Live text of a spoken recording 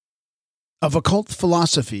of Occult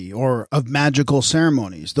Philosophy, or of Magical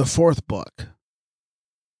Ceremonies, the fourth book,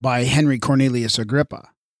 by Henry Cornelius Agrippa.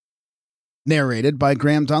 Narrated by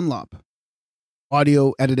Graham Dunlop.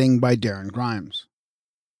 Audio editing by Darren Grimes.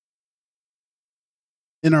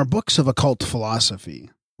 In our books of occult philosophy,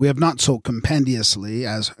 we have not so compendiously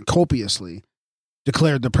as copiously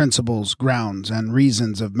declared the principles, grounds, and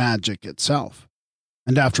reasons of magic itself,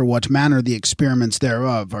 and after what manner the experiments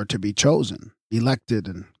thereof are to be chosen, elected,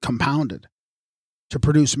 and compounded, to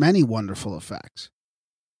produce many wonderful effects.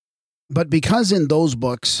 But because in those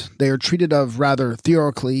books they are treated of rather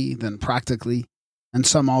theorically than practically, and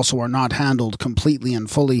some also are not handled completely and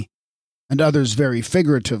fully, and others very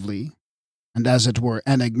figuratively, and as it were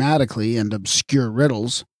enigmatically and obscure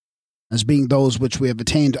riddles, as being those which we have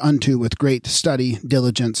attained unto with great study,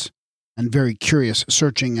 diligence, and very curious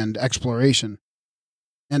searching and exploration,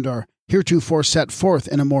 and are heretofore set forth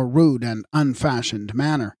in a more rude and unfashioned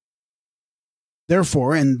manner.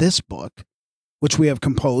 Therefore, in this book, which we have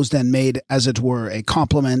composed and made as it were a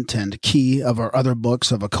complement and key of our other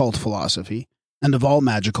books of occult philosophy, and of all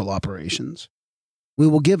magical operations, we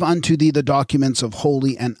will give unto thee the documents of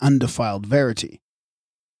holy and undefiled verity,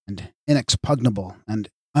 and inexpugnable and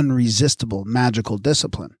unresistible magical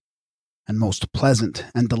discipline, and most pleasant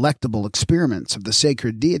and delectable experiments of the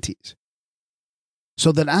sacred deities.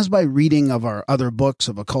 So that as by reading of our other books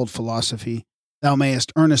of occult philosophy, thou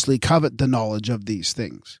mayest earnestly covet the knowledge of these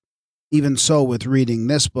things, even so with reading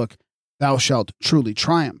this book thou shalt truly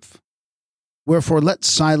triumph. Wherefore let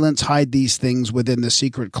silence hide these things within the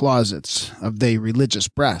secret closets of thy religious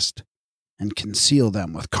breast, and conceal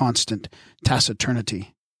them with constant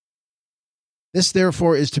taciturnity. This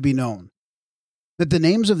therefore is to be known, that the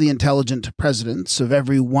names of the intelligent presidents of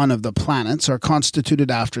every one of the planets are constituted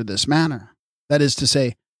after this manner, that is to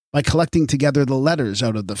say, by collecting together the letters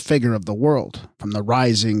out of the figure of the world, from the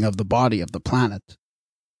rising of the body of the planet,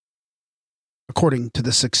 according to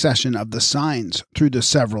the succession of the signs through the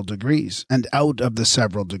several degrees, and out of the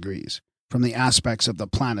several degrees, from the aspects of the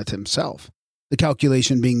planet himself, the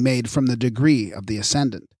calculation being made from the degree of the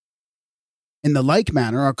ascendant. In the like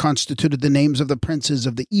manner are constituted the names of the princes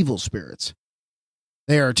of the evil spirits.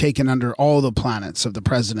 They are taken under all the planets of the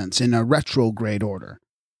presidents in a retrograde order,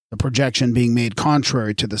 the projection being made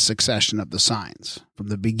contrary to the succession of the signs, from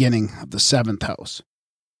the beginning of the seventh house.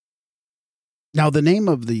 Now the name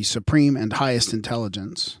of the supreme and highest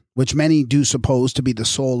intelligence, which many do suppose to be the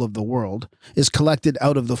soul of the world, is collected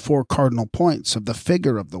out of the four cardinal points of the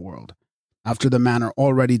figure of the world, after the manner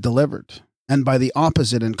already delivered, and by the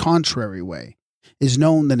opposite and contrary way, is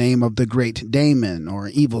known the name of the great daemon or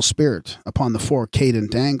evil spirit upon the four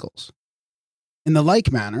cadent angles. In the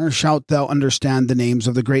like manner shalt thou understand the names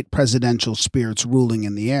of the great presidential spirits ruling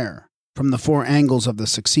in the air, from the four angles of the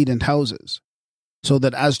succedent houses, so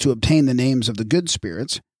that as to obtain the names of the good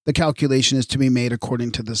spirits, the calculation is to be made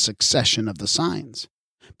according to the succession of the signs,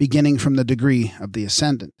 beginning from the degree of the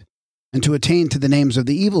ascendant, and to attain to the names of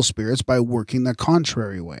the evil spirits by working the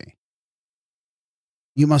contrary way.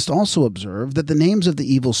 You must also observe that the names of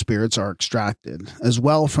the evil spirits are extracted, as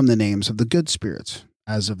well from the names of the good spirits,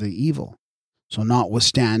 as of the evil. So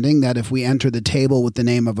notwithstanding that if we enter the table with the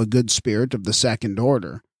name of a good spirit of the second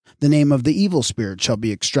order, the name of the evil spirit shall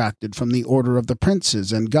be extracted from the order of the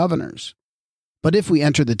princes and governors. But if we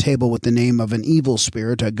enter the table with the name of an evil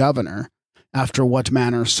spirit, a governor, after what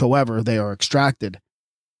manner soever they are extracted,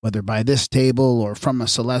 whether by this table or from a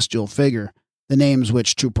celestial figure, the names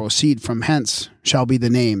which to proceed from hence shall be the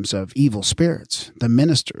names of evil spirits, the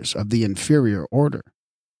ministers of the inferior order.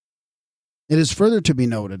 It is further to be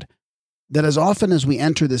noted that as often as we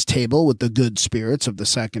enter this table with the good spirits of the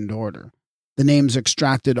second order, the names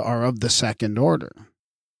extracted are of the second order.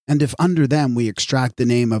 And if under them we extract the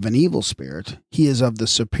name of an evil spirit, he is of the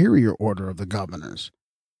superior order of the governors.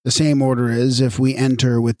 The same order is if we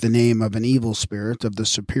enter with the name of an evil spirit of the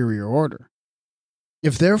superior order.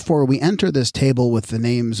 If therefore we enter this table with the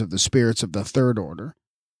names of the spirits of the third order,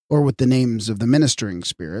 or with the names of the ministering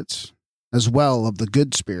spirits, as well of the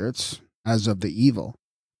good spirits as of the evil,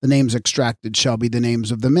 the names extracted shall be the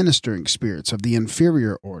names of the ministering spirits of the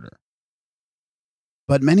inferior order.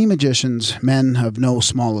 But many magicians, men of no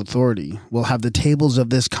small authority, will have the tables of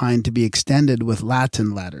this kind to be extended with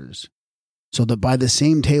Latin letters, so that by the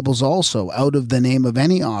same tables also, out of the name of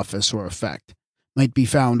any office or effect, might be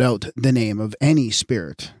found out the name of any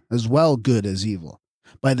spirit, as well good as evil,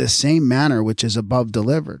 by the same manner which is above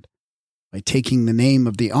delivered, by taking the name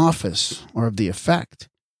of the office or of the effect,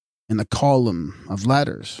 in the column of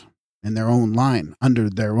letters, in their own line, under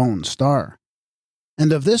their own star.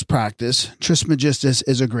 And of this practice Trismegistus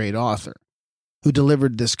is a great author, who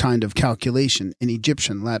delivered this kind of calculation in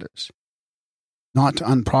Egyptian letters. Not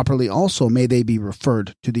unproperly also may they be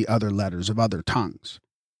referred to the other letters of other tongues,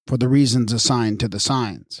 for the reasons assigned to the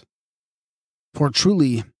signs. For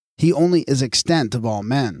truly, he only is extent of all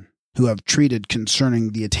men, who have treated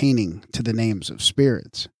concerning the attaining to the names of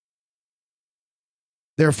spirits.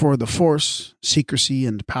 Therefore the force, secrecy,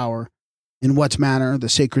 and power, in what manner the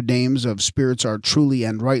sacred names of spirits are truly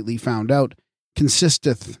and rightly found out,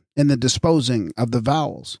 consisteth in the disposing of the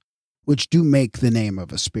vowels, which do make the name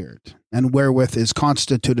of a spirit, and wherewith is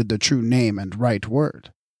constituted the true name and right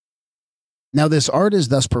word. Now this art is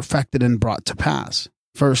thus perfected and brought to pass.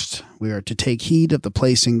 First, we are to take heed of the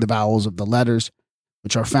placing the vowels of the letters,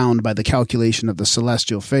 which are found by the calculation of the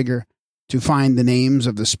celestial figure, to find the names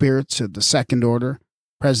of the spirits of the second order,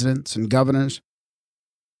 presidents and governors.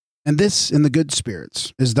 And this in the good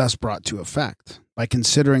spirits is thus brought to effect, by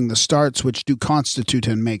considering the starts which do constitute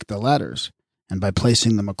and make the letters, and by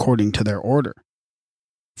placing them according to their order.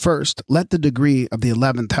 First, let the degree of the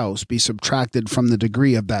 11th house be subtracted from the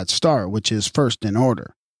degree of that star which is first in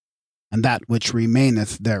order, and that which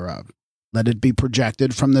remaineth thereof, let it be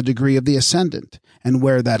projected from the degree of the ascendant, and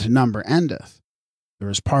where that number endeth, there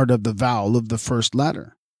is part of the vowel of the first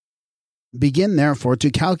letter. Begin therefore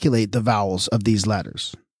to calculate the vowels of these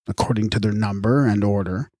letters, according to their number and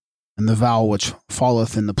order, and the vowel which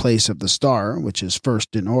falleth in the place of the star, which is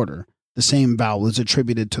first in order, the same vowel is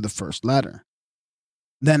attributed to the first letter.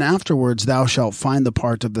 Then afterwards thou shalt find the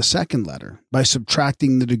part of the second letter, by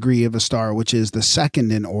subtracting the degree of a star which is the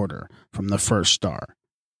second in order from the first star,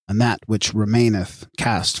 and that which remaineth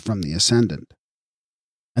cast from the ascendant.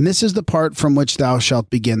 And this is the part from which thou shalt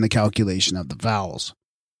begin the calculation of the vowels.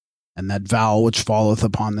 And that vowel which falleth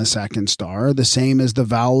upon the second star, the same is the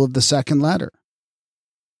vowel of the second letter.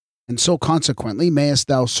 And so consequently mayest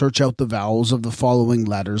thou search out the vowels of the following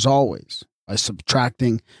letters always, by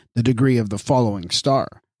subtracting the degree of the following star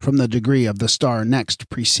from the degree of the star next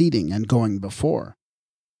preceding and going before.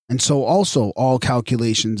 And so also all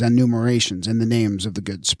calculations and numerations in the names of the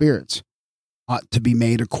good spirits ought to be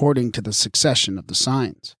made according to the succession of the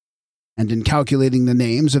signs. And in calculating the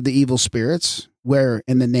names of the evil spirits, where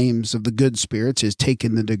in the names of the good spirits is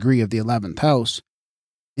taken the degree of the 11th house,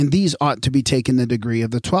 in these ought to be taken the degree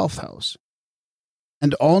of the 12th house.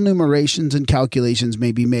 And all numerations and calculations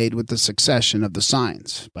may be made with the succession of the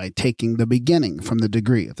signs, by taking the beginning from the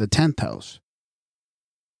degree of the 10th house.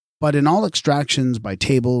 But in all extractions by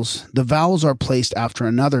tables, the vowels are placed after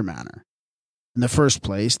another manner. In the first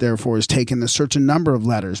place, therefore, is taken a certain number of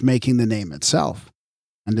letters making the name itself,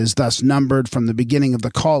 and is thus numbered from the beginning of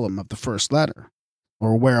the column of the first letter,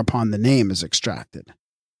 or whereupon the name is extracted.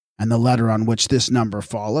 And the letter on which this number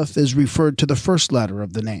falleth is referred to the first letter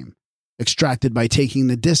of the name, extracted by taking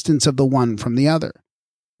the distance of the one from the other,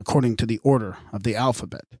 according to the order of the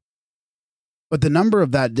alphabet. But the number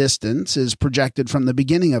of that distance is projected from the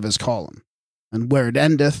beginning of his column, and where it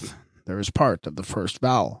endeth, there is part of the first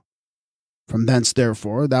vowel. From thence,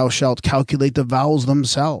 therefore, thou shalt calculate the vowels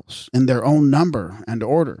themselves, in their own number and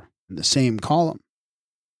order, in the same column.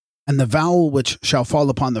 And the vowel which shall fall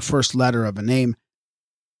upon the first letter of a name,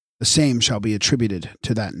 the same shall be attributed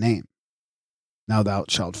to that name. Now thou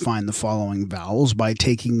shalt find the following vowels by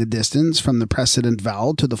taking the distance from the precedent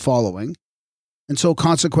vowel to the following, and so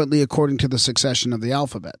consequently according to the succession of the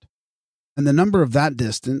alphabet. And the number of that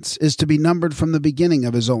distance is to be numbered from the beginning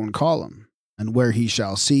of his own column, and where he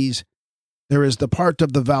shall seize, there is the part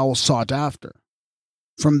of the vowel sought after.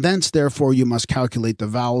 From thence, therefore, you must calculate the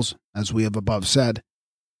vowels, as we have above said,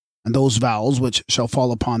 and those vowels which shall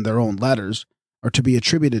fall upon their own letters are to be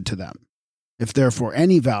attributed to them. If therefore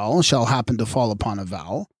any vowel shall happen to fall upon a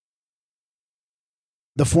vowel,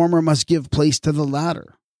 the former must give place to the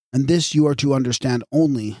latter, and this you are to understand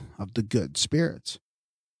only of the good spirits.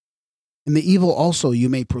 In the evil also you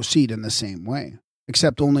may proceed in the same way,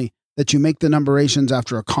 except only that you make the numerations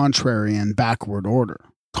after a contrary and backward order,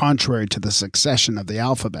 contrary to the succession of the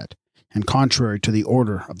alphabet, and contrary to the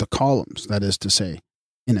order of the columns, that is to say,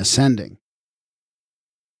 in ascending.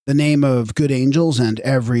 The name of good angels and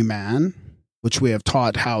every man, which we have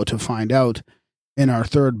taught how to find out in our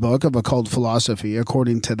third book of Occult Philosophy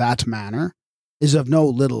according to that manner, is of no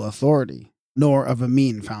little authority, nor of a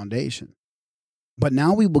mean foundation. But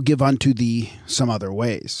now we will give unto thee some other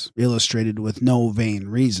ways, illustrated with no vain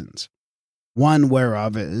reasons. One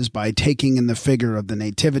whereof is, by taking in the figure of the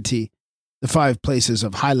nativity, the 5 places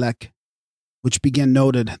of Hylek, which begin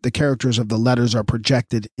noted, the characters of the letters are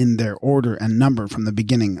projected in their order and number from the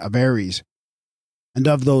beginning of Aries, and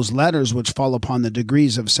of those letters which fall upon the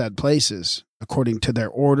degrees of said places, according to their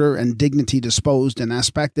order and dignity disposed and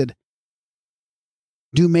aspected,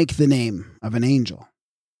 do make the name of an angel.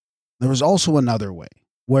 There is also another way,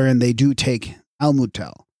 wherein they do take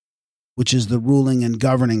Almutel, which is the ruling and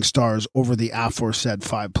governing stars over the aforesaid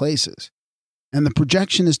 5 places, and the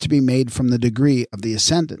projection is to be made from the degree of the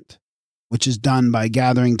ascendant, which is done by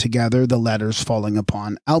gathering together the letters falling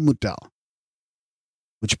upon Almutel,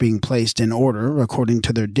 which being placed in order according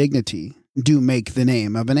to their dignity, do make the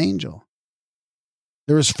name of an angel.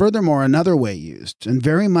 There is furthermore another way used, and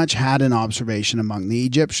very much had in observation among the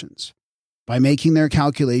Egyptians, by making their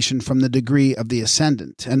calculation from the degree of the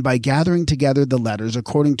ascendant, and by gathering together the letters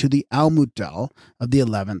according to the Almutel of the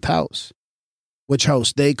 11th house, which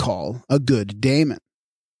house they call a good daemon,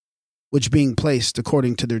 which being placed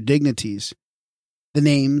according to their dignities, the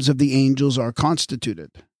names of the angels are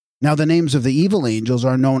constituted. Now the names of the evil angels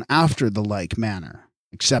are known after the like manner,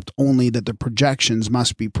 except only that the projections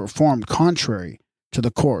must be performed contrary to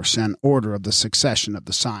the course and order of the succession of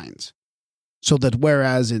the signs. So that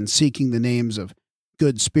whereas in seeking the names of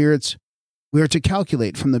good spirits, we are to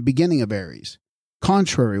calculate from the beginning of Aries,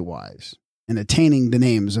 contrariwise, in attaining the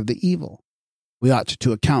names of the evil, we ought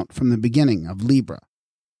to account from the beginning of Libra.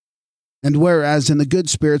 And whereas in the good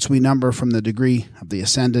spirits we number from the degree of the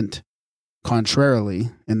ascendant,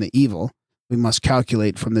 contrarily, in the evil, we must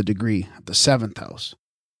calculate from the degree of the 7th house.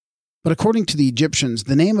 But according to the Egyptians,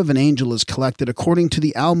 the name of an angel is collected according to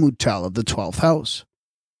the Almutel of the 12th house,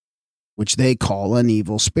 which they call an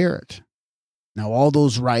evil spirit. Now all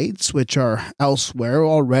those rites, which are elsewhere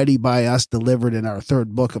already by us delivered in our 3rd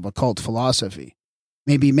book of Occult Philosophy,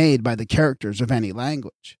 may be made by the characters of any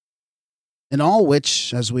language. In all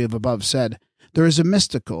which, as we have above said, there is a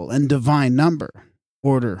mystical and divine number,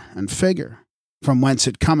 order, and figure, from whence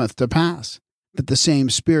it cometh to pass, that the same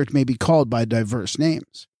spirit may be called by diverse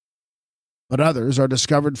names. But others are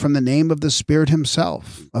discovered from the name of the Spirit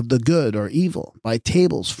himself, of the good or evil, by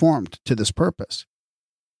tables formed to this purpose.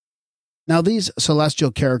 Now these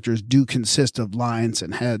celestial characters do consist of lines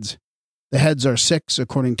and heads. The heads are 6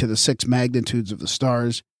 according to the 6 magnitudes of the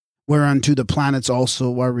stars, whereunto the planets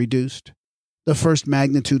also are reduced. The first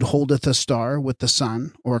magnitude holdeth a star with the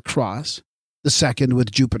sun, or a cross, the second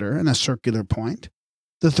with Jupiter and a circular point.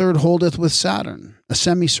 The third holdeth with Saturn, a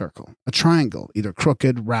semicircle, a triangle, either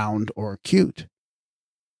crooked, round, or acute.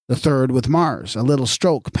 The third with Mars, a little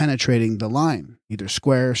stroke penetrating the line, either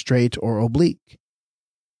square, straight, or oblique.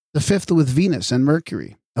 The fifth with Venus and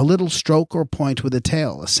Mercury, a little stroke or point with a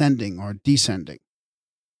tail, ascending or descending.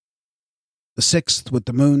 The sixth with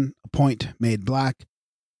the moon, a point made black.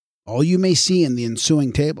 All you may see in the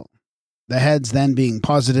ensuing table. The heads then being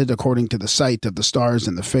posited according to the sight of the stars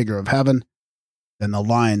and the figure of heaven. Then the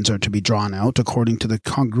lines are to be drawn out according to the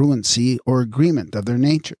congruency or agreement of their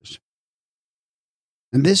natures.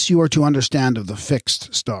 And this you are to understand of the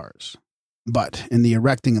fixed stars. But in the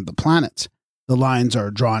erecting of the planets, the lines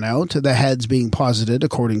are drawn out, the heads being posited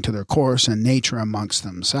according to their course and nature amongst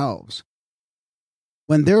themselves.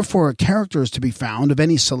 When therefore a character is to be found of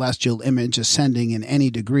any celestial image ascending in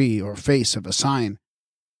any degree or face of a sign,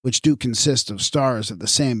 which do consist of stars of the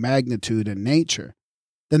same magnitude and nature,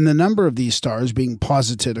 then the number of these stars being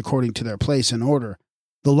posited according to their place and order,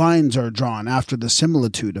 the lines are drawn after the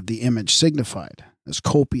similitude of the image signified, as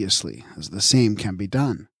copiously as the same can be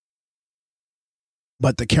done.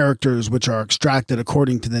 But the characters which are extracted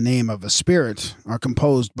according to the name of a spirit are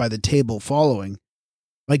composed by the table following,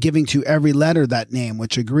 by giving to every letter that name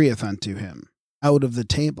which agreeth unto him, out of the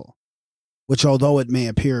table, which although it may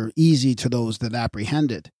appear easy to those that apprehend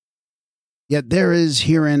it, yet there is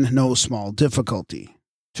herein no small difficulty,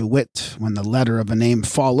 to wit, when the letter of a name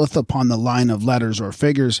falleth upon the line of letters or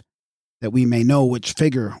figures, that we may know which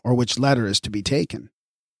figure or which letter is to be taken.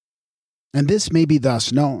 And this may be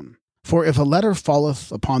thus known, for if a letter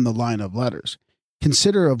falleth upon the line of letters,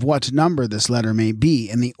 consider of what number this letter may be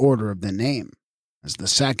in the order of the name, as the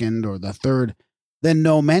second or the third, then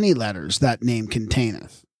know many letters that name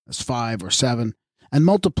containeth, as 5 or 7, and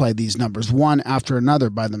multiply these numbers one after another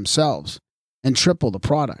by themselves, and triple the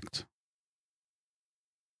product.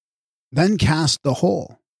 Then cast the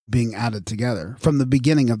whole, being added together, from the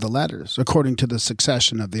beginning of the letters, according to the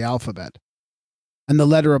succession of the alphabet. And the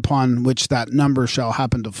letter upon which that number shall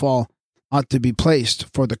happen to fall ought to be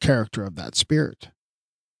placed for the character of that spirit.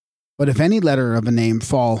 But if any letter of a name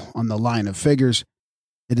fall on the line of figures,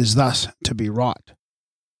 it is thus to be wrought.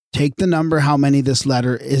 Take the number how many this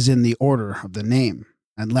letter is in the order of the name,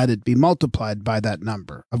 and let it be multiplied by that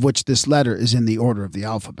number, of which this letter is in the order of the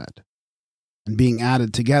alphabet. And being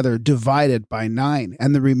added together, divide it by 9,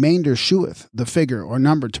 and the remainder sheweth the figure or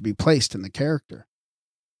number to be placed in the character.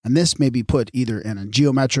 And this may be put either in a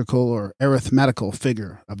geometrical or arithmetical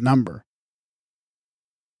figure of number,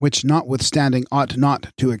 which notwithstanding ought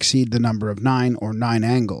not to exceed the number of 9 or 9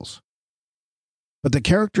 angles. But the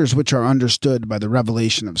characters which are understood by the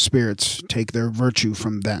revelation of spirits take their virtue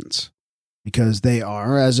from thence, because they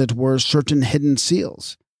are, as it were, certain hidden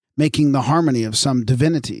seals, making the harmony of some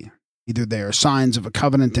divinity. Either they are signs of a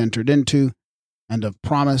covenant entered into, and of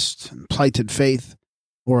promised and plighted faith,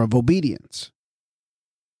 or of obedience.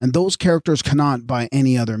 And those characters cannot by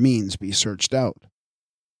any other means be searched out.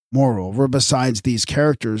 Moreover, besides these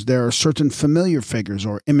characters, there are certain familiar figures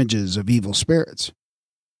or images of evil spirits,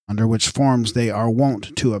 under which forms they are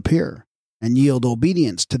wont to appear, and yield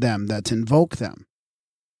obedience to them that invoke them.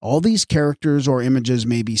 All these characters or images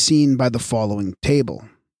may be seen by the following table,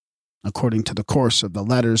 according to the course of the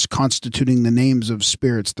letters constituting the names of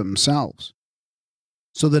spirits themselves.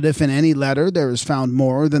 So that if in any letter there is found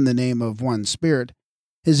more than the name of one spirit,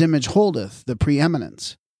 his image holdeth the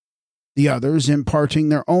preeminence, the others imparting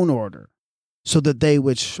their own order, so that they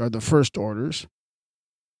which are the first orders,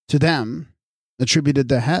 to them attributed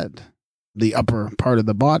the head, the upper part of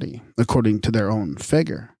the body, according to their own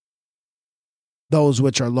figure. Those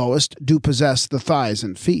which are lowest do possess the thighs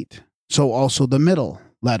and feet, so also the middle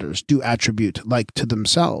letters do attribute like to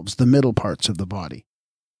themselves the middle parts of the body,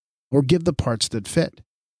 or give the parts that fit.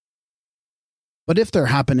 But if there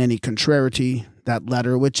happen any contrariety, that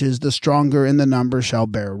letter which is the stronger in the number shall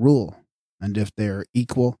bear rule, and if they are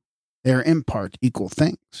equal, they impart equal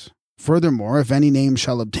things. Furthermore, if any name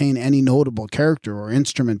shall obtain any notable character or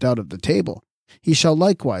instrument out of the table, he shall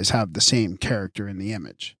likewise have the same character in the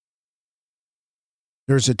image.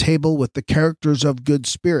 There is a table with the characters of good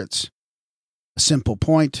spirits, a simple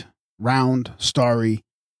point, round, starry,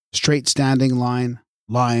 straight standing line,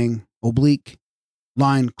 lying, oblique,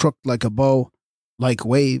 line crooked like a bow, like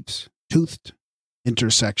waves, toothed,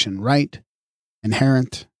 intersection right,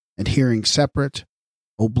 inherent, adhering separate,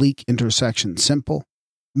 oblique intersection simple,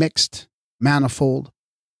 mixed, manifold,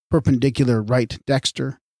 perpendicular right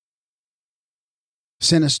dexter,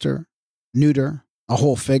 sinister, neuter, a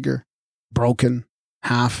whole figure, broken,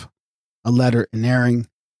 half, a letter inerring,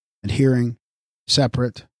 adhering,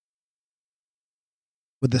 separate,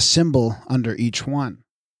 with a symbol under each one.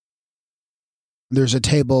 There's a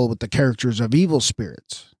table with the characters of evil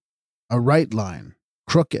spirits, a right line,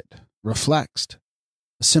 crooked, reflexed,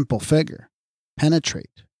 a simple figure,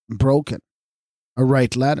 penetrate, broken, a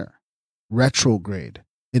right letter, retrograde,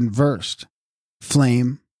 inversed,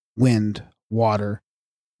 flame, wind, water,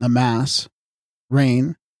 a mass,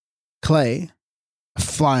 rain, clay, a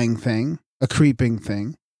flying thing, a creeping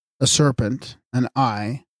thing, a serpent, an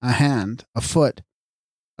eye, a hand, a foot,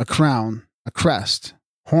 a crown, a crest,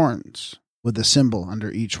 horns, with a symbol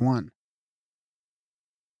under each one.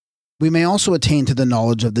 We may also attain to the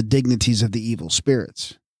knowledge of the dignities of the evil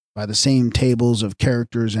spirits, by the same tables of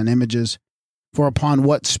characters and images, for upon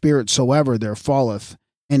what spirit soever there falleth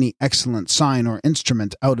any excellent sign or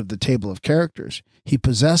instrument out of the table of characters, he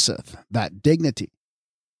possesseth that dignity.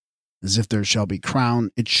 As if there shall be crown,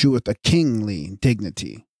 it sheweth a kingly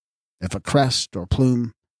dignity. If a crest or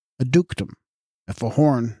plume, a dukedom. If a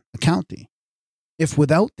horn, a county. If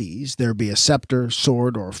without these there be a scepter,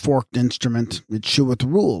 sword, or forked instrument, it sheweth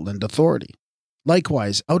rule and authority.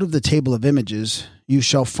 Likewise, out of the table of images you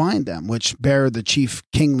shall find them which bear the chief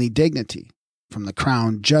kingly dignity, from the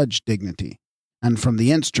crown judge dignity, and from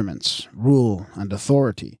the instruments rule and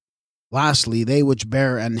authority. Lastly, they which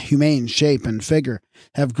bear an humane shape and figure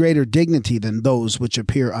have greater dignity than those which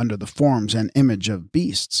appear under the forms and image of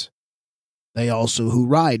beasts. They also who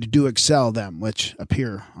ride do excel them which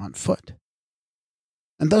appear on foot.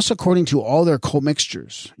 And thus, according to all their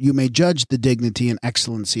commixtures, you may judge the dignity and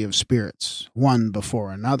excellency of spirits, one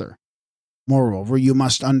before another. Moreover, you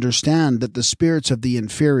must understand that the spirits of the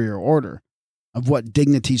inferior order, of what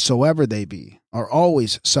dignity soever they be, are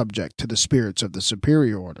always subject to the spirits of the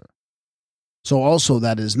superior order. So also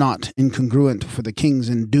that is not incongruent for the kings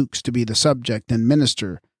and dukes to be the subject and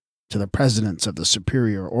minister to the presidents of the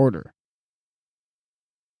superior order.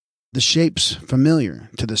 The shapes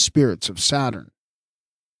familiar to the spirits of Saturn.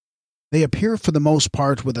 They appear for the most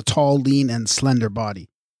part with a tall, lean, and slender body,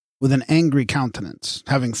 with an angry countenance,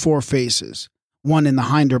 having 4 faces, one in the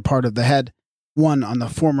hinder part of the head, one on the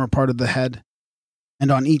former part of the head,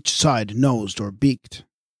 and on each side nosed or beaked.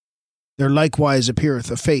 There likewise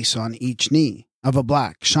appeareth a face on each knee, of a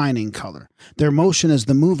black, shining colour. Their motion is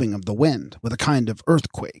the moving of the wind, with a kind of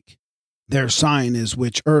earthquake. Their sign is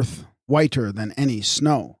which earth, whiter than any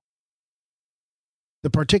snow. The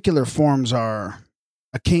particular forms are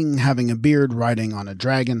a king having a beard riding on a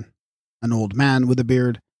dragon, an old man with a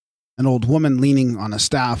beard, an old woman leaning on a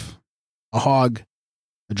staff, a hog,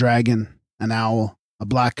 a dragon, an owl, a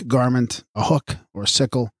black garment, a hook or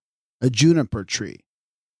sickle, a juniper tree.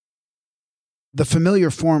 The familiar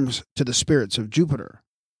forms to the spirits of Jupiter.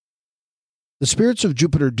 The spirits of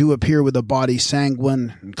Jupiter do appear with a body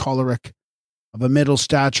sanguine and choleric, of a middle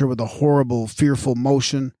stature with a horrible, fearful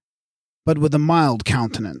motion, but with a mild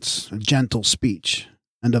countenance, a gentle speech,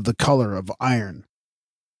 and of the color of iron.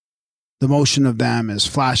 The motion of them is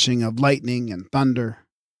flashing of lightning and thunder.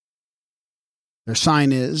 Their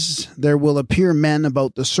sign is, there will appear men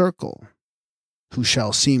about the circle, who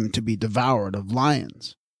shall seem to be devoured of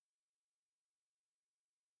lions.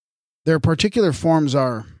 Their particular forms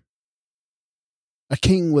are a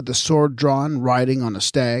king with a sword drawn, riding on a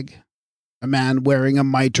stag, a man wearing a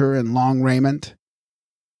mitre and long raiment,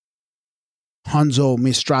 Honzo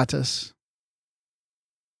Mistratus,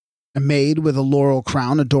 a maid with a laurel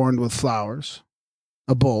crown adorned with flowers,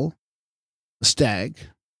 a bull, a stag,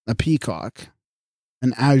 a peacock,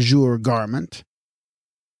 an azure garment,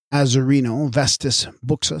 Azurino vestis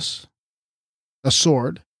buxus, a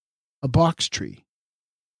sword, a box tree.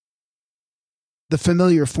 The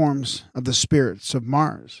familiar forms of the spirits of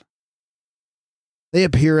Mars. They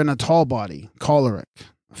appear in a tall body, choleric,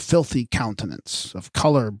 a filthy countenance, of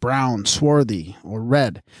color brown, swarthy, or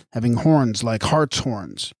red, having horns like hart's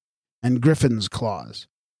horns, and griffin's claws,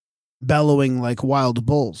 bellowing like wild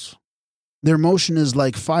bulls. Their motion is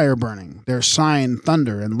like fire burning, their sign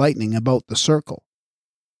thunder and lightning about the circle.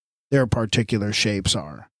 Their particular shapes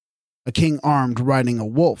are a king armed riding a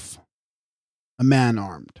wolf, a man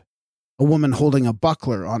armed, a woman holding a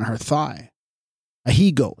buckler on her thigh, a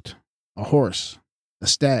he-goat, a horse, a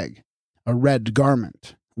stag, a red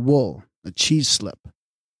garment, wool, a cheese slip.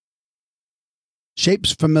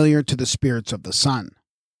 Shapes familiar to the spirits of the sun.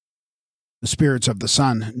 The spirits of the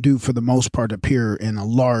sun do for the most part appear in a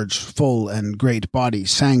large, full, and great body,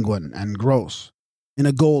 sanguine and gross, in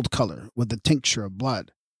a gold color with a tincture of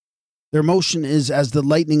blood. Their motion is as the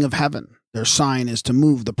lightning of heaven. Their sign is to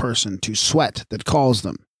move the person to sweat that calls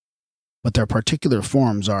them. But their particular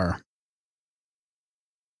forms are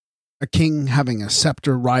a king having a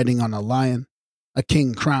scepter riding on a lion, a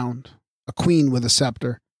king crowned, a queen with a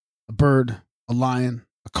scepter, a bird, a lion,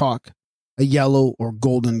 a cock, a yellow or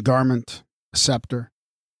golden garment, a scepter.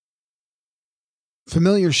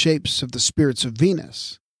 Familiar shapes of the spirits of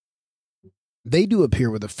Venus. They do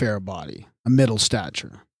appear with a fair body, a middle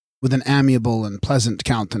stature, with an amiable and pleasant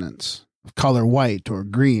countenance, of color white or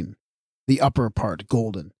green, the upper part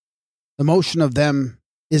golden. The motion of them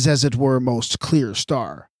is as it were a most clear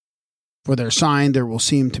star. For their sign there will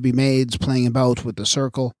seem to be maids playing about with the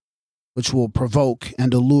circle, which will provoke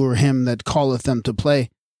and allure him that calleth them to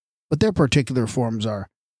play. But their particular forms are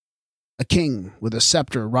a king with a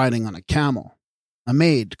scepter riding on a camel, a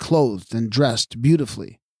maid clothed and dressed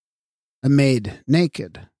beautifully, a maid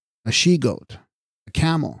naked, a she-goat, a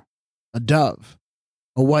camel, a dove,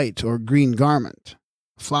 a white or green garment,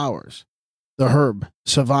 flowers, the herb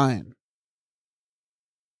savine.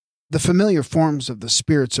 The familiar forms of the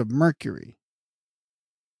spirits of Mercury.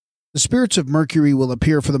 The spirits of Mercury will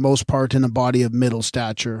appear for the most part in a body of middle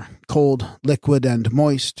stature, cold, liquid, and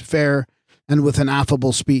moist, fair, and with an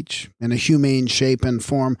affable speech, in a humane shape and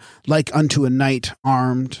form, like unto a knight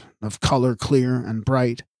armed, of color clear and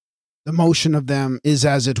bright. The motion of them is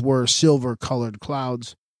as it were silver-colored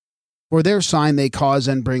clouds. For their sign they cause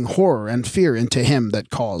and bring horror and fear into him that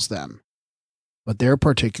calls them. But their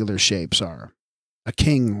particular shapes are a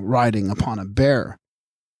king riding upon a bear,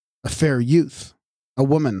 a fair youth, a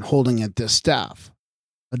woman holding a distaff,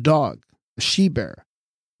 a dog, a she-bear,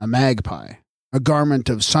 a magpie, a garment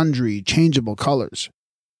of sundry changeable colors,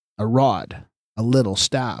 a rod, a little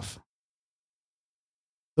staff.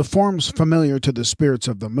 The forms familiar to the spirits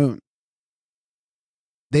of the moon.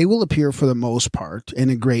 They will appear for the most part in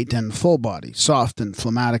a great and full body, soft and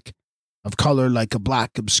phlegmatic, of color like a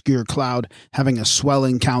black obscure cloud, having a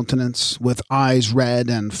swelling countenance, with eyes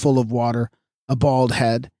red and full of water, a bald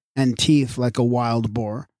head, and teeth like a wild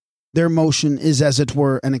boar. Their motion is as it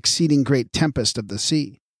were an exceeding great tempest of the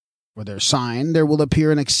sea. For their sign there will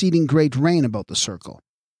appear an exceeding great rain about the circle,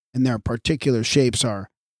 and their particular shapes are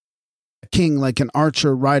a king like an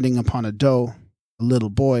archer riding upon a doe, a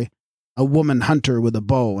little boy, a woman hunter with a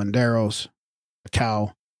bow and arrows, a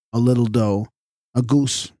cow, a little doe, a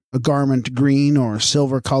goose, a garment green or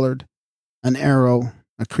silver-colored, an arrow,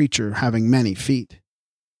 a creature having many feet.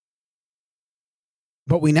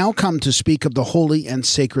 But we now come to speak of the holy and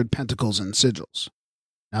sacred pentacles and sigils.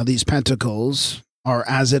 Now these pentacles are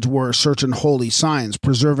as it were certain holy signs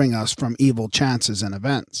preserving us from evil chances and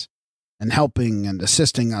events, and helping and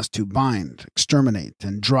assisting us to bind, exterminate,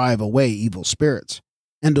 and drive away evil spirits,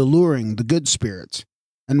 and alluring the good spirits,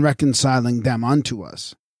 and reconciling them unto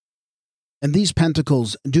us. And these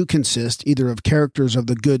pentacles do consist either of characters of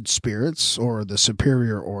the good spirits or the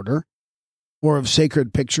superior order, or of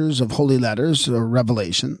sacred pictures of holy letters or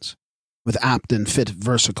revelations, with apt and fit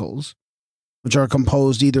versicles, which are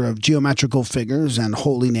composed either of geometrical figures and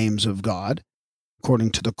holy names of God,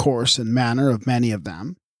 according to the course and manner of many of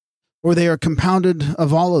them, or they are compounded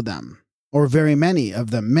of all of them, or very many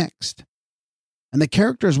of them mixed. And the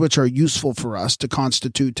characters which are useful for us to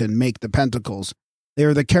constitute and make the pentacles, they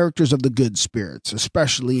are the characters of the good spirits,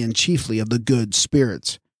 especially and chiefly of the good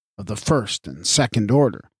spirits of the first and second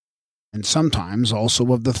order, and sometimes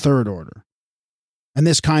also of the third order. And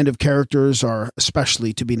this kind of characters are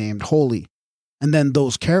especially to be named holy, and then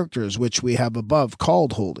those characters which we have above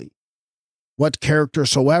called holy. What character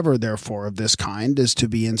soever, therefore, of this kind is to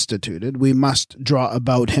be instituted, we must draw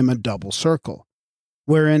about him a double circle,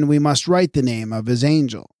 wherein we must write the name of his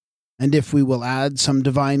angel, and if we will add some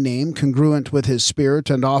divine name congruent with his spirit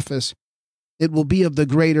and office, it will be of the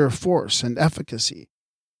greater force and efficacy.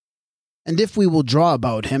 And if we will draw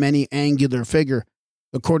about him any angular figure,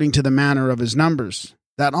 according to the manner of his numbers,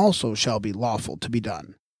 that also shall be lawful to be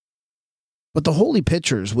done. But the holy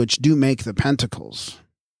pictures which do make the pentacles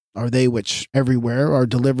are they which everywhere are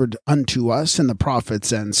delivered unto us in the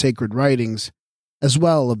prophets and sacred writings, as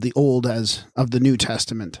well of the Old as of the New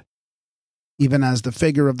Testament, even as the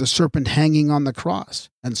figure of the serpent hanging on the cross,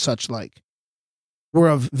 and such like,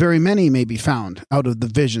 whereof very many may be found out of the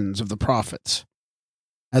visions of the prophets,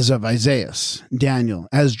 as of Isaiah, Daniel,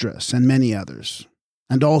 Esdras, and many others,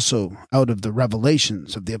 and also out of the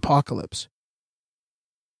revelations of the Apocalypse.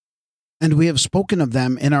 And we have spoken of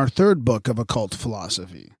them in our third book of occult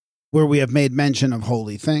philosophy, where we have made mention of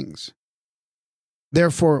holy things.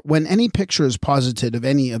 Therefore, when any picture is posited of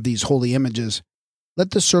any of these holy images,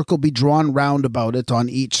 let the circle be drawn round about it on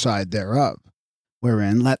each side thereof,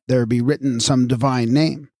 wherein let there be written some divine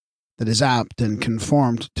name, that is apt and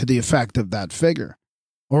conformed to the effect of that figure,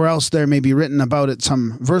 or else there may be written about it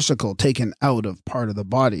some versicle taken out of part of the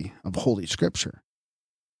body of Holy Scripture,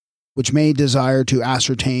 which may desire to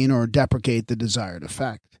ascertain or deprecate the desired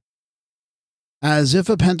effect. As if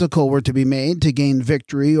a pentacle were to be made to gain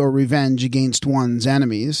victory or revenge against one's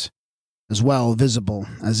enemies, as well visible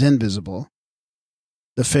as invisible,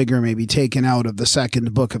 the figure may be taken out of the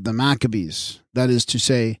second book of the Maccabees, that is to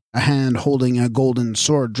say, a hand holding a golden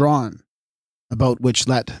sword drawn, about which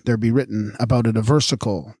let there be written about it a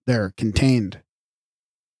versicle there contained.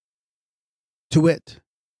 To wit,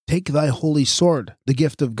 take thy holy sword, the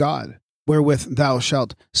gift of God, wherewith thou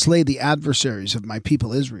shalt slay the adversaries of my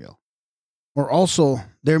people Israel. Or also,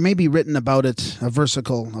 there may be written about it a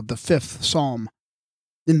versicle of the 5th Psalm,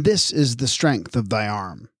 "In this is the strength of thy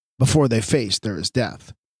arm, before thy face there is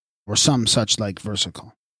death," or some such like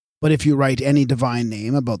versicle. But if you write any divine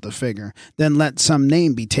name about the figure, then let some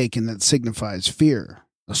name be taken that signifies fear,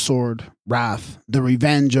 a sword, wrath, the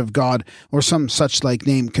revenge of God, or some such like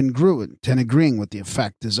name congruent and agreeing with the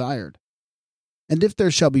effect desired. And if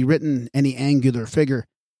there shall be written any angular figure,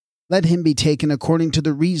 let him be taken according to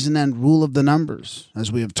the reason and rule of the numbers, as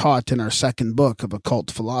we have taught in our second book of occult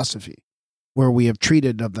philosophy, where we have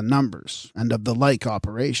treated of the numbers and of the like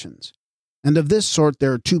operations. And of this sort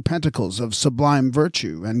there are 2 pentacles of sublime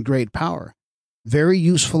virtue and great power, very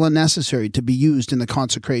useful and necessary to be used in the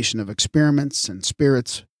consecration of experiments and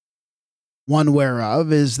spirits. One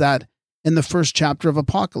whereof is that in the 1st chapter of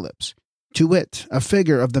Apocalypse, to wit, a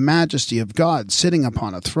figure of the majesty of God sitting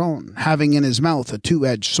upon a throne, having in his mouth a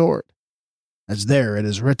 2-edged sword, as there it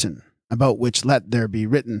is written, about which let there be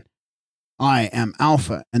written, I am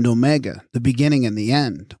Alpha and Omega, the beginning and the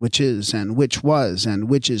end, which is, and which was, and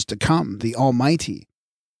which is to come, the Almighty.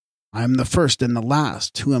 I am the first and the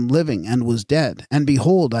last, who am living and was dead, and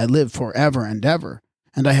behold, I live for ever and ever,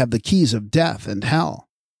 and I have the keys of death and hell.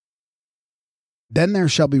 Then there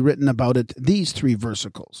shall be written about it these 3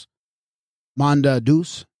 versicles, Manda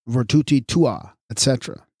Deus, virtuti tua,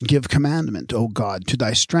 etc. Give commandment, O God, to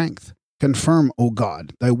thy strength. Confirm, O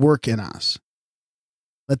God, thy work in us.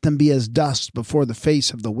 Let them be as dust before the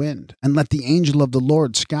face of the wind, and let the angel of the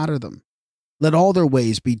Lord scatter them. Let all their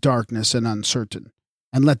ways be darkness and uncertain,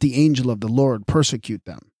 and let the angel of the Lord persecute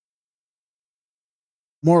them.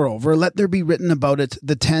 Moreover, let there be written about it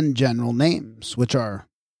the 10 general names, which are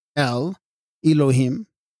El, Elohim,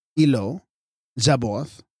 Elo,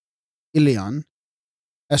 Zeboth, Ilion,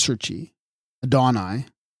 Esserchi, Adonai,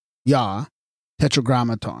 Yah,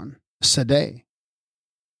 Tetragrammaton, Sadeh.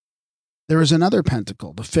 There is another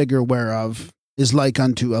pentacle, the figure whereof is like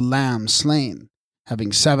unto a lamb slain,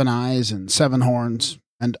 having 7 eyes and 7 horns,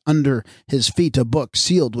 and under his feet a book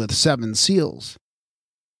sealed with 7 seals,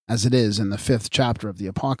 as it is in the 5th chapter of the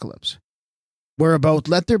Apocalypse. Whereabout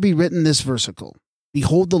let there be written this versicle,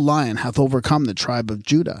 Behold, the lion hath overcome the tribe of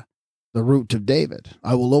Judah, the root of David.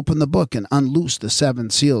 I will open the book and unloose the 7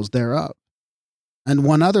 seals thereof. And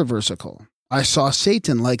one other versicle, I saw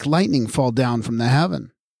Satan like lightning fall down from the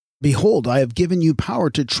heaven. Behold, I have given you power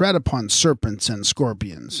to tread upon serpents and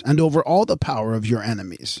scorpions, and over all the power of your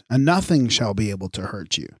enemies, and nothing shall be able to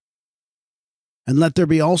hurt you. And let there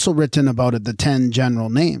be also written about it the 10 general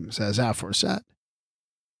names, as aforesaid.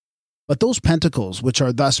 But those pentacles which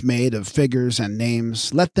are thus made of figures and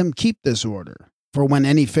names, let them keep this order. For when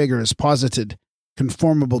any figure is posited,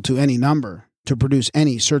 conformable to any number, to produce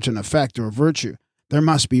any certain effect or virtue, there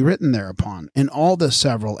must be written thereupon, in all the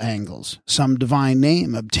several angles, some divine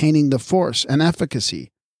name obtaining the force and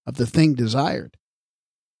efficacy of the thing desired.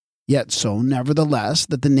 Yet so, nevertheless,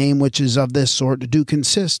 that the name which is of this sort do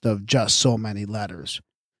consist of just so many letters,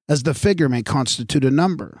 as the figure may constitute a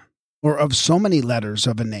number, or of so many letters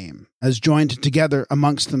of a name, as joined together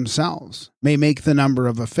amongst themselves, may make the number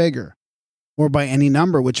of a figure, or by any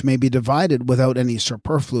number which may be divided without any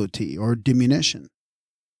superfluity or diminution.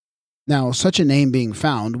 Now, such a name being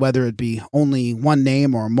found, whether it be only one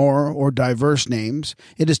name or more, or diverse names,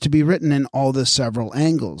 it is to be written in all the several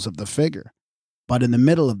angles of the figure. But in the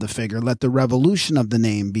middle of the figure let the revolution of the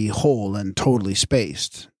name be whole and totally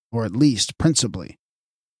spaced, or at least principally.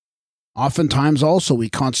 Oftentimes also we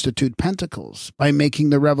constitute pentacles, by making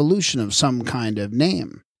the revolution of some kind of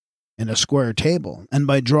name, in a square table, and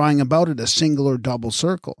by drawing about it a single or double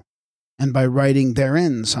circle, and by writing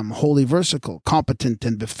therein some holy versicle competent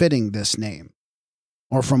and befitting this name,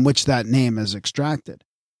 or from which that name is extracted.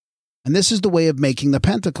 And this is the way of making the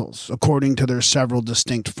pentacles, according to their several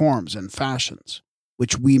distinct forms and fashions,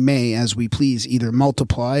 which we may as we please either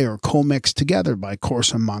multiply or commix together by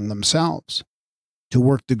course among themselves, to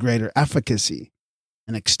work the greater efficacy,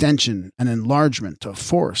 and extension and enlargement of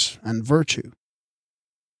force and virtue.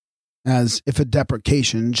 As if a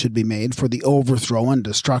deprecation should be made for the overthrow and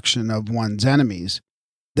destruction of one's enemies,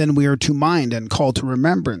 then we are to mind and call to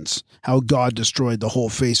remembrance how God destroyed the whole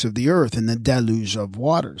face of the earth in the deluge of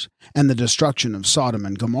waters, and the destruction of Sodom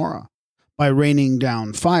and Gomorrah, by raining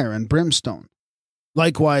down fire and brimstone.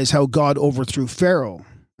 Likewise how God overthrew Pharaoh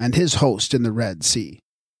and his host in the Red Sea.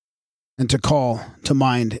 And to call to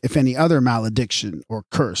mind if any other malediction or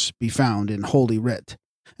curse be found in Holy Writ,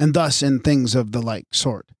 and thus in things of the like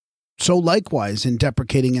sort. So likewise in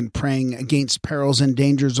deprecating and praying against perils and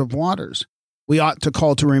dangers of waters, we ought to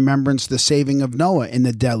call to remembrance the saving of Noah in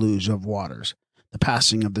the deluge of waters, the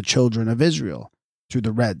passing of the children of Israel through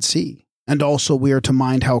the Red Sea. And also we are to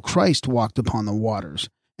mind how Christ walked upon the waters,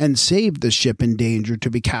 and saved the ship in danger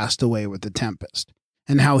to be cast away with the tempest,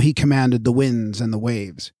 and how he commanded the winds and the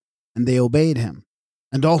waves, and they obeyed him.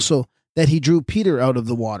 And also that he drew Peter out of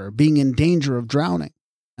the water, being in danger of drowning,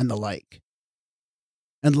 and the like.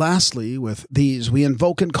 And lastly, with these we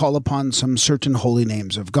invoke and call upon some certain holy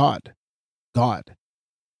names of God,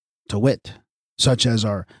 to wit, such as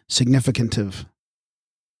are significative,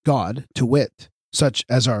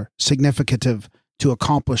 to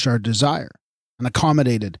accomplish our desire, and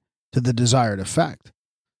accommodated to the desired effect.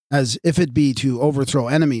 As if it be to overthrow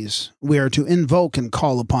enemies, we are to invoke and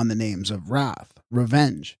call upon the names of wrath,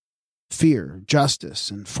 revenge, fear,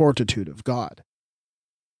 justice, and fortitude of God.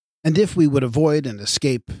 And if we would avoid and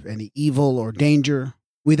escape any evil or danger,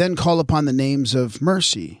 we then call upon the names of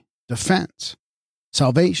mercy, defense,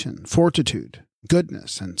 salvation, fortitude,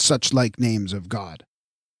 goodness, and such like names of God.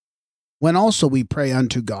 When also we pray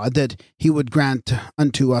unto God that he would grant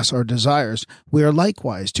unto us our desires, we are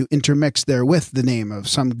likewise to intermix therewith the name of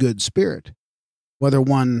some good spirit, whether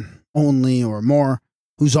one only or more,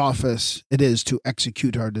 whose office it is to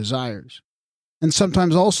execute our desires. And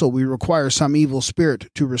sometimes also we require some evil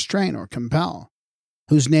spirit to restrain or compel,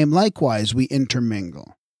 whose name likewise we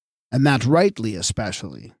intermingle, and that rightly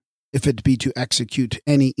especially, if it be to execute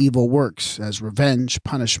any evil works as revenge,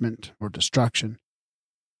 punishment, or destruction.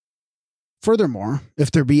 Furthermore, if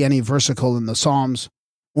there be any versicle in the Psalms,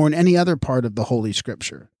 or in any other part of the Holy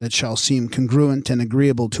Scripture, that shall seem congruent and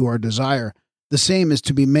agreeable to our desire, the same is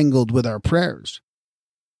to be mingled with our prayers.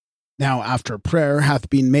 Now, after prayer hath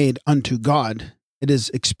been made unto God, it is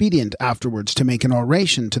expedient afterwards to make an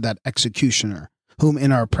oration to that executioner, whom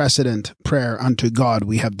in our precedent prayer unto God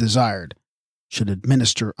we have desired, should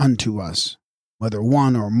administer unto us, whether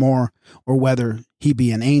one or more, or whether he be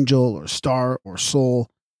an angel, or star, or soul,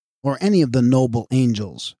 or any of the noble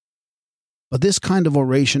angels. But this kind of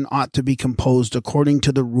oration ought to be composed according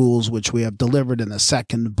to the rules which we have delivered in the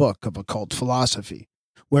 2nd book of Occult Philosophy,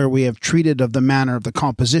 where we have treated of the manner of the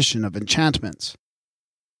composition of enchantments.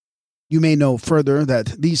 You may know further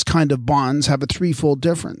that these kind of bonds have a threefold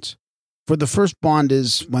difference. For the first bond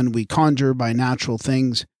is when we conjure by natural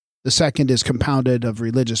things, the second is compounded of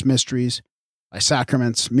religious mysteries, by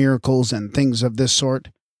sacraments, miracles, and things of this sort,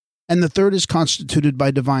 and the third is constituted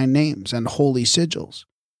by divine names and holy sigils.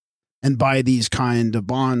 And by these kind of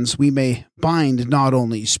bonds we may bind not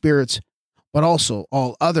only spirits, but also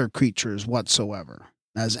all other creatures whatsoever,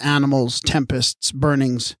 as animals, tempests,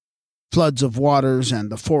 burnings, floods of waters, and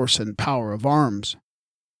the force and power of arms.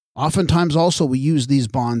 Oftentimes also we use these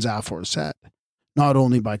bonds aforesaid, not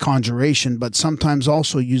only by conjuration, but sometimes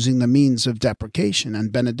also using the means of deprecation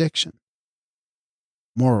and benediction.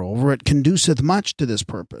 Moreover, it conduceth much to this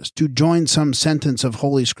purpose, to join some sentence of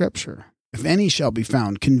Holy Scripture, if any shall be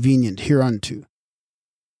found convenient hereunto,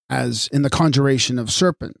 as in the conjuration of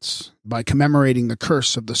serpents, by commemorating the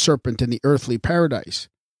curse of the serpent in the earthly paradise,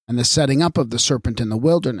 and the setting up of the serpent in the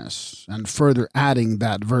wilderness, and further adding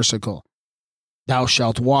that versicle, Thou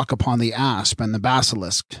shalt walk upon the asp and the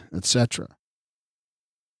basilisk, etc.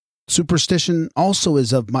 Superstition also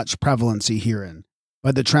is of much prevalency herein,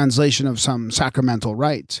 by the translation of some sacramental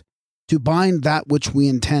rites, to bind that which we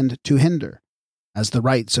intend to hinder, as the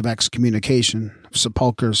rites of excommunication, of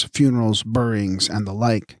sepulchres, funerals, buryings, and the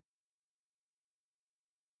like.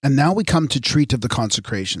 And now we come to treat of the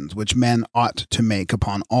consecrations which men ought to make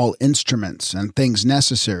upon all instruments and things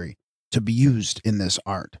necessary to be used in this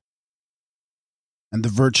art. And the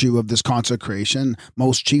virtue of this consecration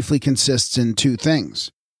most chiefly consists in two things,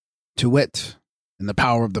 to wit, in the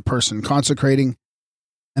power of the person consecrating,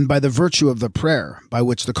 and by the virtue of the prayer by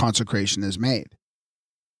which the consecration is made.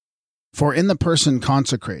 For in the person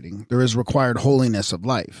consecrating there is required holiness of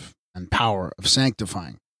life and power of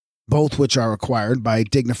sanctifying, both which are required by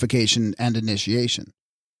dignification and initiation,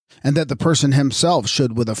 and that the person himself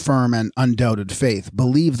should with a firm and undoubted faith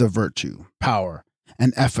believe the virtue, power,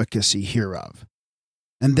 and efficacy hereof.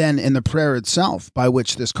 And then in the prayer itself by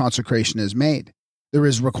which this consecration is made, there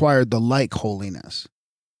is required the like holiness,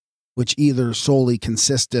 which either solely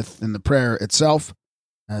consisteth in the prayer itself,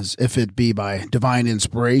 as if it be by divine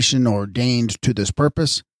inspiration ordained to this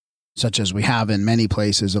purpose, such as we have in many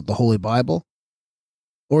places of the Holy Bible,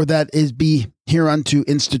 or that it be hereunto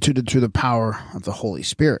instituted through the power of the Holy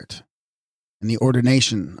Spirit, and the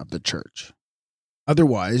ordination of the Church.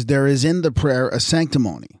 Otherwise, there is in the prayer a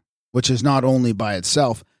sanctimony, which is not only by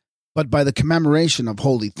itself, but by the commemoration of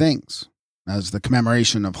holy things, as the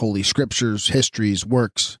commemoration of holy scriptures, histories,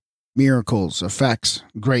 works, miracles, effects,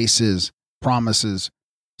 graces, promises,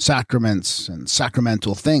 sacraments, and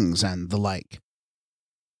sacramental things, and the like.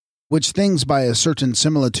 Which things by a certain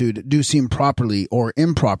similitude do seem properly or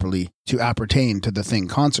improperly to appertain to the thing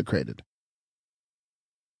consecrated.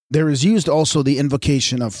 There is used also the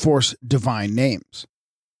invocation of force divine names,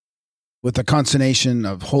 with the consignation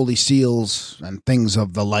of holy seals and things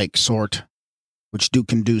of the like sort, which do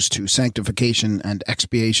conduce to sanctification and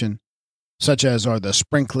expiation, such as are the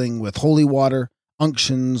sprinkling with holy water,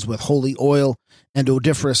 unctions with holy oil, and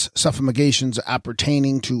odoriferous suffumigations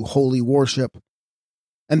appertaining to holy worship.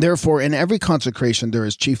 And therefore in every consecration there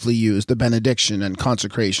is chiefly used the benediction and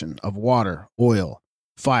consecration of water, oil,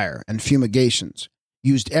 fire, and fumigations,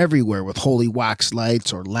 used everywhere with holy wax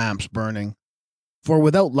lights or lamps burning. For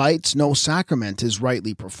without lights no sacrament is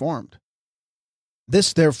rightly performed.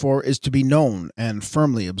 This therefore is to be known and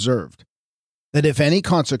firmly observed, that if any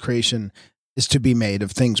consecration is to be made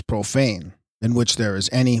of things profane, in which there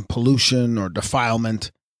is any pollution or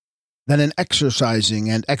defilement, then an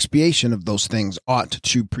exorcising and expiation of those things ought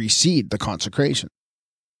to precede the consecration,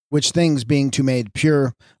 which things being to made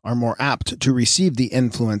pure are more apt to receive the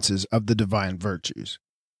influences of the divine virtues.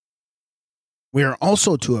 We are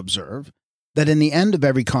also to observe that in the end of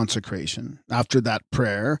every consecration, after that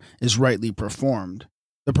prayer is rightly performed,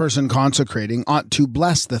 the person consecrating ought to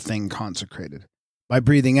bless the thing consecrated, by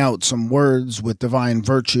breathing out some words with divine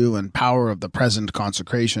virtue and power of the present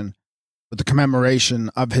consecration, with the commemoration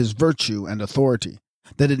of his virtue and authority,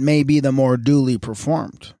 that it may be the more duly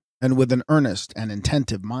performed, and with an earnest and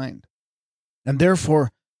attentive mind. And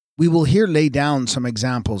therefore we will here lay down some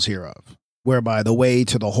examples hereof, whereby the way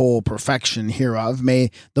to the whole perfection hereof may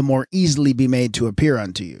the more easily be made to appear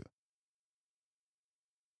unto you.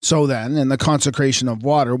 So then, in the consecration of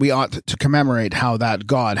water, we ought to commemorate how that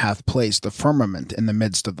God hath placed the firmament in the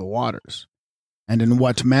midst of the waters, and in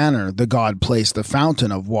what manner the God placed the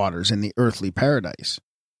fountain of waters in the earthly paradise,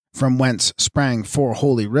 from whence sprang 4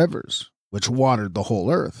 holy rivers, which watered the whole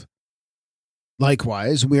earth.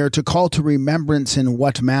 Likewise, we are to call to remembrance in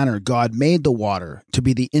what manner God made the water to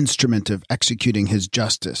be the instrument of executing his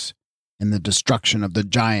justice, in the destruction of the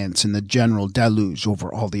giants in the general deluge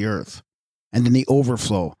over all the earth, and in the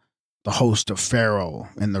overflow, the host of Pharaoh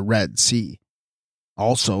in the Red Sea.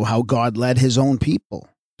 Also, how God led his own people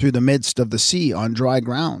through the midst of the sea on dry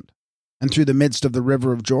ground, and through the midst of the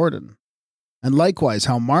river of Jordan. And likewise,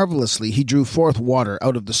 how marvelously he drew forth water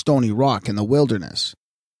out of the stony rock in the wilderness,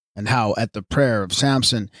 and how, at the prayer of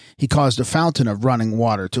Samson, he caused a fountain of running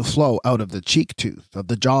water to flow out of the cheek tooth of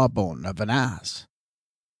the jawbone of an ass.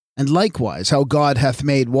 And likewise, how God hath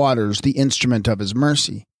made waters the instrument of his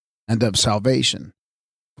mercy and of salvation,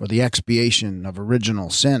 for the expiation of original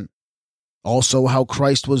sin. Also, how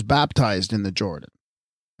Christ was baptized in the Jordan,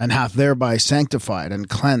 and hath thereby sanctified and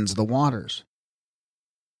cleansed the waters.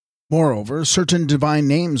 Moreover, certain divine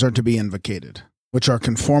names are to be invocated, which are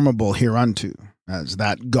conformable hereunto, as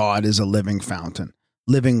that God is a living fountain,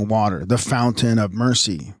 living water, the fountain of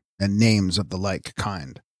mercy, and names of the like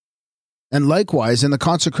kind. And likewise, in the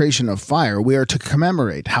consecration of fire, we are to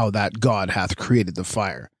commemorate how that God hath created the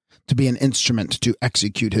fire, to be an instrument to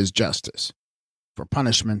execute his justice, for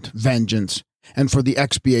punishment, vengeance, and for the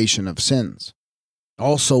expiation of sins.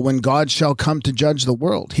 Also, when God shall come to judge the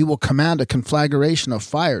world, he will command a conflagration of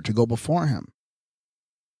fire to go before him.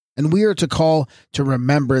 And we are to call to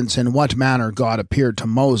remembrance in what manner God appeared to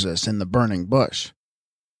Moses in the burning bush,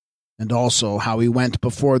 and also how he went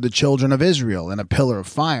before the children of Israel in a pillar of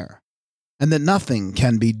fire, and that nothing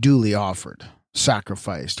can be duly offered,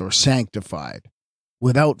 sacrificed, or sanctified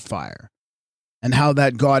without fire, and how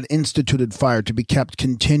that God instituted fire to be kept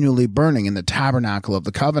continually burning in the tabernacle of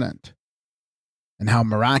the covenant, and how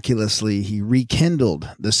miraculously he rekindled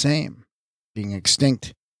the same, being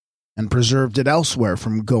extinct, and preserved it elsewhere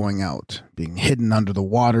from going out, being hidden under the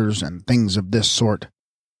waters and things of this sort.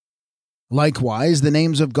 Likewise, the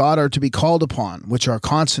names of God are to be called upon, which are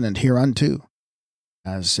consonant hereunto,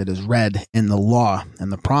 as it is read in the law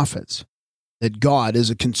and the prophets, that God is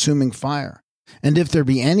a consuming fire. And if there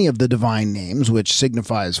be any of the divine names which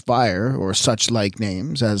signifies fire, or such like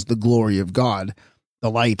names as the glory of God, the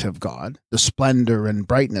light of God, the splendor and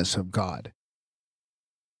brightness of God.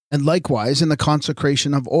 And likewise in the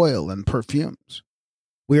consecration of oil and perfumes,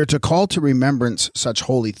 we are to call to remembrance such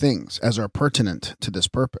holy things as are pertinent to this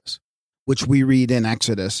purpose, which we read in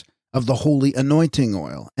Exodus of the holy anointing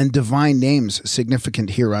oil and divine names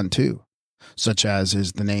significant hereunto, such as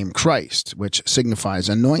is the name Christ, which signifies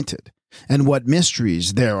anointed, and what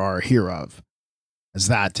mysteries there are hereof, as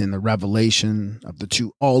that in the revelation of the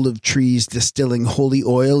 2 olive trees distilling holy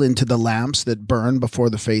oil into the lamps that burn before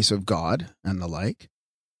the face of God, and the like.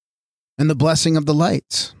 And the blessing of the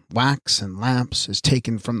lights, wax and lamps, is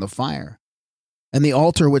taken from the fire, and the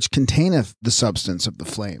altar which containeth the substance of the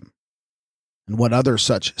flame, and what other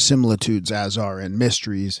such similitudes as are in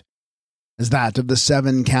mysteries, as that of the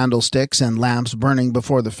 7 candlesticks and lamps burning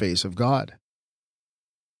before the face of God.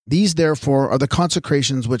 These, therefore, are the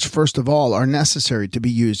consecrations which first of all are necessary to be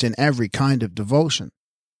used in every kind of devotion,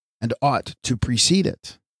 and ought to precede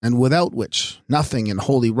it, and without which nothing in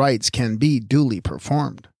holy rites can be duly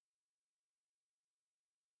performed.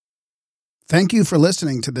 Thank you for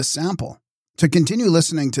listening to this sample. To continue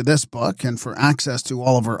listening to this book and for access to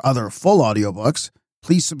all of our other full audiobooks,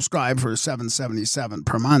 please subscribe for $7.77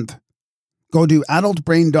 per month. Go to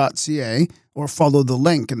adultbrain.ca or follow the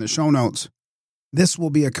link in the show notes. This will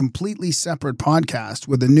be a completely separate podcast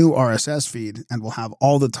with a new RSS feed and will have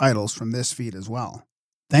all the titles from this feed as well.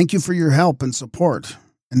 Thank you for your help and support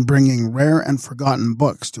in bringing rare and forgotten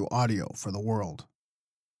books to audio for the world.